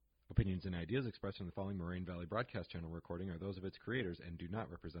opinions and ideas expressed in the following Moraine Valley Broadcast Channel recording are those of its creators and do not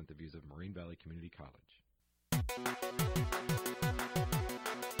represent the views of Moraine Valley Community College.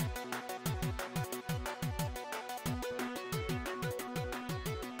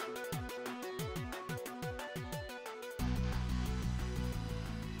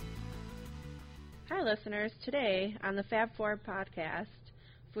 Hi, listeners. Today on the Fab Four podcast,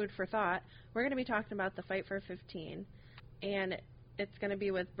 Food for Thought, we're going to be talking about the Fight for 15. And it's going to be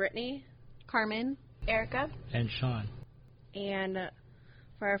with Brittany, Carmen, Erica, and Sean. And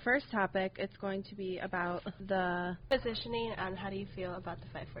for our first topic, it's going to be about the positioning on how do you feel about the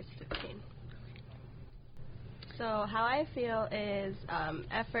Fight for 15. So how I feel is,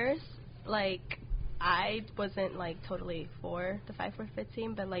 at first, I wasn't, totally for the Fight for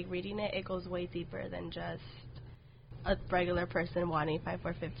 15, but, reading it, it goes way deeper than just a regular person wanting Fight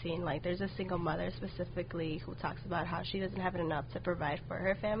for 15. There's a single mother specifically who talks about how she doesn't have enough to provide for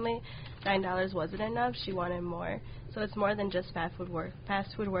her family. $9 wasn't enough. She wanted more. So it's more than just fast food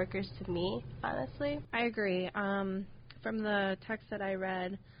workers to me, honestly. I agree. From the text that I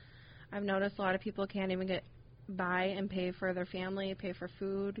read, I've noticed a lot of people can't even get by and pay for their family, pay for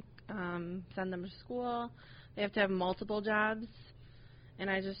food, send them to school. They have to have multiple jobs,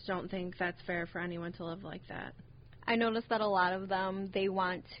 and I just don't think that's fair for anyone to live like that. I noticed that a lot of them, they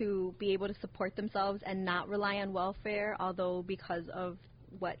want to be able to support themselves and not rely on welfare, although because of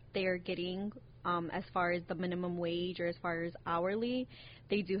what they're getting as far as the minimum wage or as far as hourly,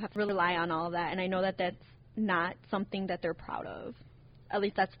 they do have to rely on all of that, and I know that that's not something that they're proud of. At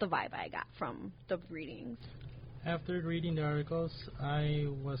least that's the vibe I got from the readings. After reading the articles, I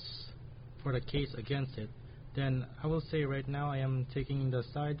was for the case against it. Then I will say right now I am taking the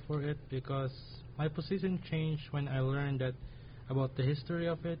side for it because my position changed when I learned that about the history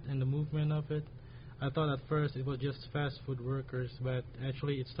of it and the movement of it. I thought at first it was just fast food workers, but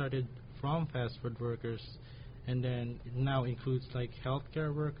actually it started from fast food workers, and then it now includes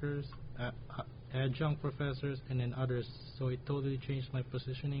healthcare workers, adjunct professors, and then others. So it totally changed my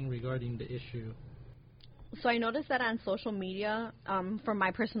positioning regarding the issue. So I noticed that on social media, from my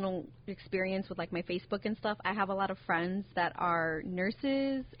personal experience with my Facebook and stuff, I have a lot of friends that are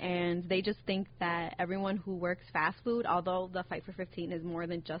nurses, and they just think that everyone who works fast food, although the Fight for 15 is more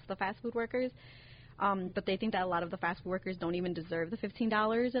than just the fast food workers, but they think that a lot of the fast food workers don't even deserve the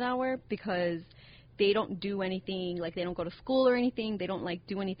 $15 an hour because they don't do anything, they don't go to school or anything, they don't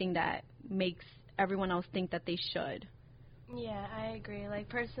do anything that makes everyone else think that they should. Yeah, I agree.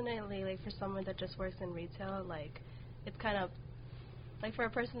 Personally, for someone that just works in retail, it's kind of, for a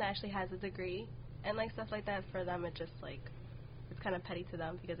person that actually has a degree and, stuff like that, for them, it just, it's kind of petty to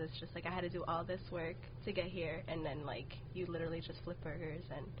them because it's just, I had to do all this work to get here, and then, you literally just flip burgers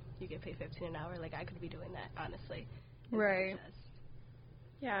and you get paid $15 an hour. I could be doing that, honestly. Right.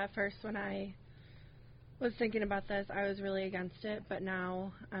 Yeah, at first when I was thinking about this, I was really against it, but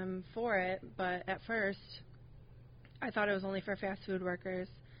now I'm for it. But at first, I thought it was only for fast food workers,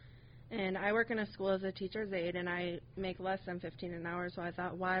 and I work in a school as a teacher's aide, and I make less than $15 an hour, so I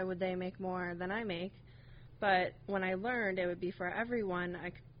thought, why would they make more than I make? But when I learned it would be for everyone,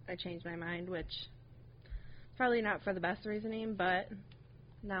 I changed my mind, which probably not for the best reasoning, but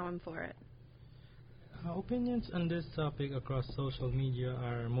now I'm for it. Opinions on this topic across social media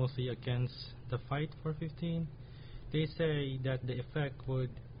are mostly against the Fight for 15. They say that the effect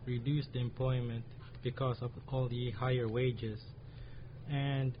would reduce the employment because of all the higher wages.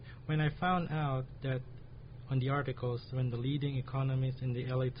 And when I found out that on the articles, when the leading economists in the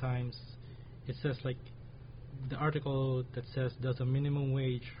LA Times, it says the article that says, does a minimum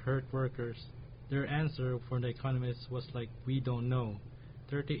wage hurt workers? Their answer for the economists was we don't know.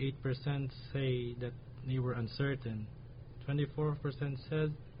 38% say that they were uncertain. 24%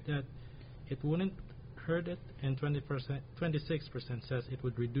 said that it wouldn't hurt it, and 26% says it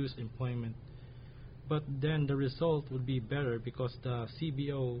would reduce employment. But then the result would be better because the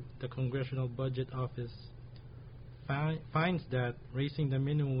CBO, the Congressional Budget Office, finds that raising the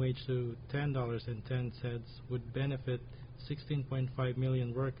minimum wage to $10.10 would benefit 16.5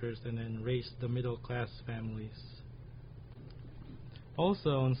 million workers and then raise the middle-class families.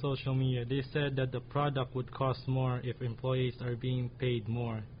 Also on social media, they said that the product would cost more if employees are being paid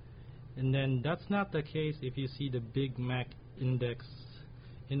more. And then that's not the case if you see the Big Mac Index.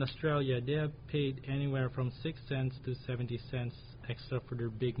 In Australia, they have paid anywhere from 6 cents to 70 cents extra for their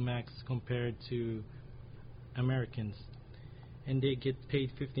Big Macs compared to Americans, and they get paid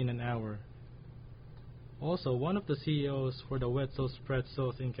 $15 an hour. Also, one of the CEOs for the Wetzel Spread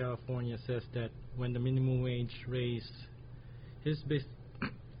Sauce in California says that when the minimum wage raised, his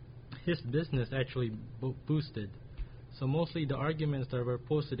business actually boosted. So mostly the arguments that were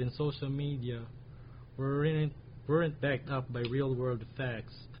posted in social media weren't backed up by real-world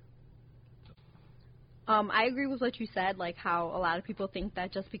facts. I agree with what you said, like how a lot of people think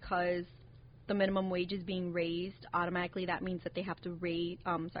that just because the minimum wage is being raised, automatically that means that they have to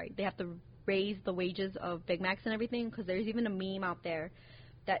raise the wages of Big Macs and everything, because there's even a meme out there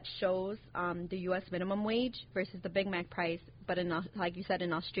that shows the U.S. minimum wage versus the Big Mac price, but like you said,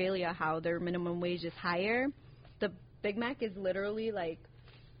 in Australia, how their minimum wage is higher. The Big Mac is literally like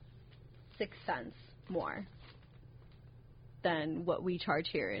 6 cents more than what we charge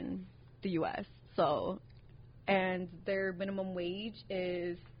here in the U.S. So, and their minimum wage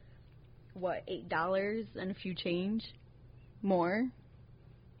is, what, $8 and a few change more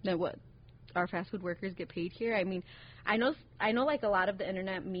than what our fast food workers get paid here. I mean, I know like a lot of the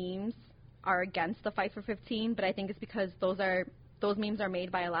internet memes are against the Fight for 15, but I think it's because those memes are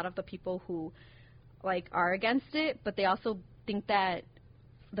made by a lot of the people who like are against it, but they also think that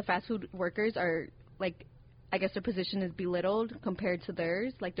the fast food workers are like, I guess their position is belittled compared to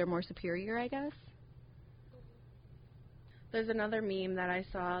theirs, like they're more superior, I guess. There's another meme that I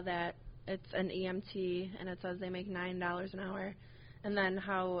saw that it's an EMT and it says they make $9 an hour, and then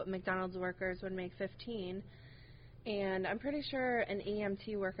how McDonald's workers would make $15. And I'm pretty sure an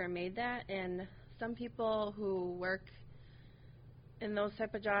EMT worker made that, and some people who work in those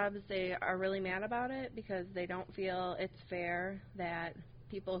type of jobs, they are really mad about it because they don't feel it's fair that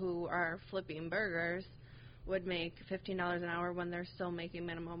people who are flipping burgers would make $15 an hour when they're still making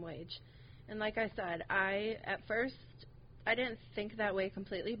minimum wage. And like I said, at first I didn't think that way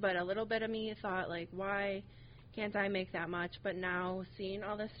completely, but a little bit of me thought, like, why can't I make that much? But now, seeing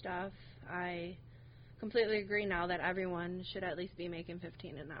all this stuff, I completely agree now that everyone should at least be making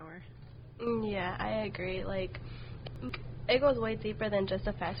 $15 an hour. Yeah, I agree. Like, it goes way deeper than just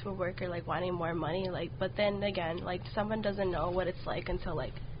a fast food worker, like, wanting more money. Like, but then again, like, someone doesn't know what it's like until,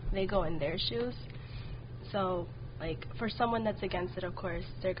 like, they go in their shoes. So, like, for someone that's against it, of course,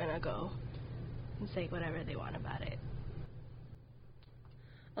 they're gonna go and say whatever they want about it.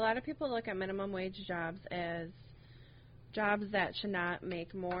 A lot of people look at minimum wage jobs as jobs that should not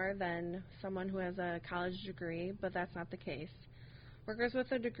make more than someone who has a college degree, but that's not the case. Workers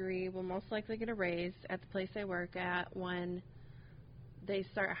with a degree will most likely get a raise at the place they work at when they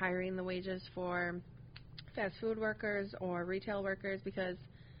start hiring the wages for fast food workers or retail workers, because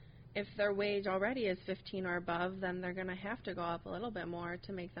if their wage already is 15 or above, then they're going to have to go up a little bit more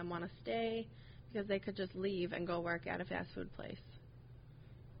to make them want to stay, because they could just leave and go work at a fast food place.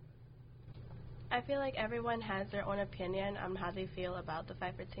 I feel like everyone has their own opinion on how they feel about the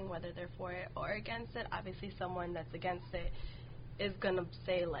 514, whether they're for it or against it. Obviously, someone that's against it is going to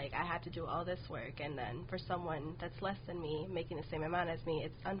say, like, I have to do all this work, and then for someone that's less than me, making the same amount as me,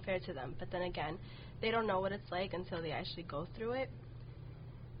 it's unfair to them. But then again, they don't know what it's like until they actually go through it.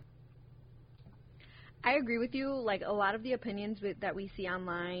 I agree with you. Like, a lot of the opinions that we see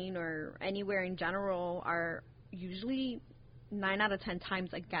online or anywhere in general are usually 9 out of 10 times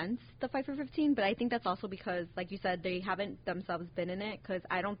against the Fight for 15, but I think that's also because, like you said, they haven't themselves been in it, because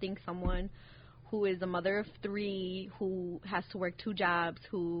I don't think someone who is a mother of 3, who has to work 2 jobs,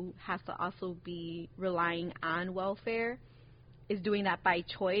 who has to also be relying on welfare, is doing that by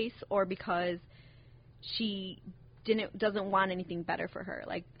choice or because she doesn't want anything better for her.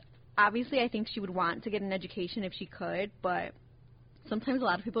 Like, obviously, I think she would want to get an education if she could, but sometimes a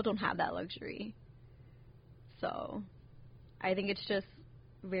lot of people don't have that luxury. So I think it's just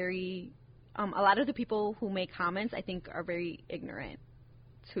very, a lot of the people who make comments, I think, are very ignorant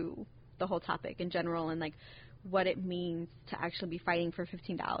to the whole topic in general and, like, what it means to actually be fighting for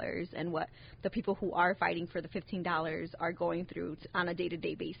 $15 and what the people who are fighting for the $15 are going through on a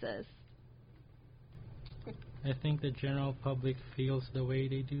day-to-day basis. I think the general public feels the way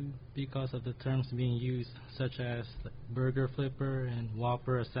they do because of the terms being used, such as burger flipper and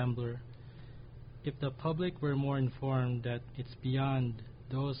Whopper assembler. If the public were more informed that it's beyond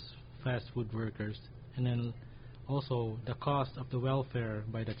those fast food workers, and then also the cost of the welfare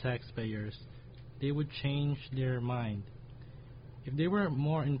by the taxpayers, they would change their mind. If they were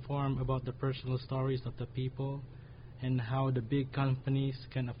more informed about the personal stories of the people and how the big companies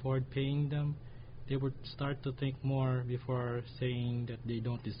can afford paying them, they would start to think more before saying that they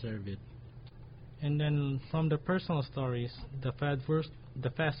don't deserve it. And then from the personal stories, the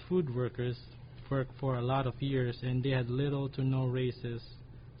fast food workers worked for a lot of years and they had little to no raises.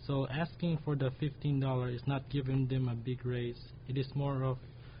 So asking for the $15 is not giving them a big raise. It is more of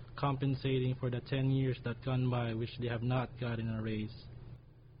compensating for the 10 years that gone by which they have not gotten a raise.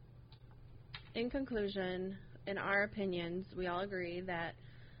 In conclusion, in our opinions, we all agree that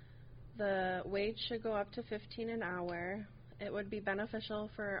the wage should go up to $15 an hour. It would be beneficial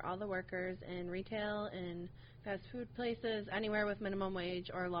for all the workers in retail, in fast food places, anywhere with minimum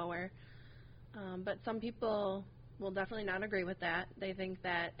wage or lower. But some people will definitely not agree with that. They think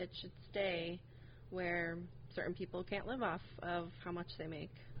that it should stay where certain people can't live off of how much they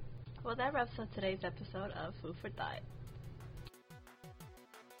make. Well, that wraps up today's episode of Food for Thought.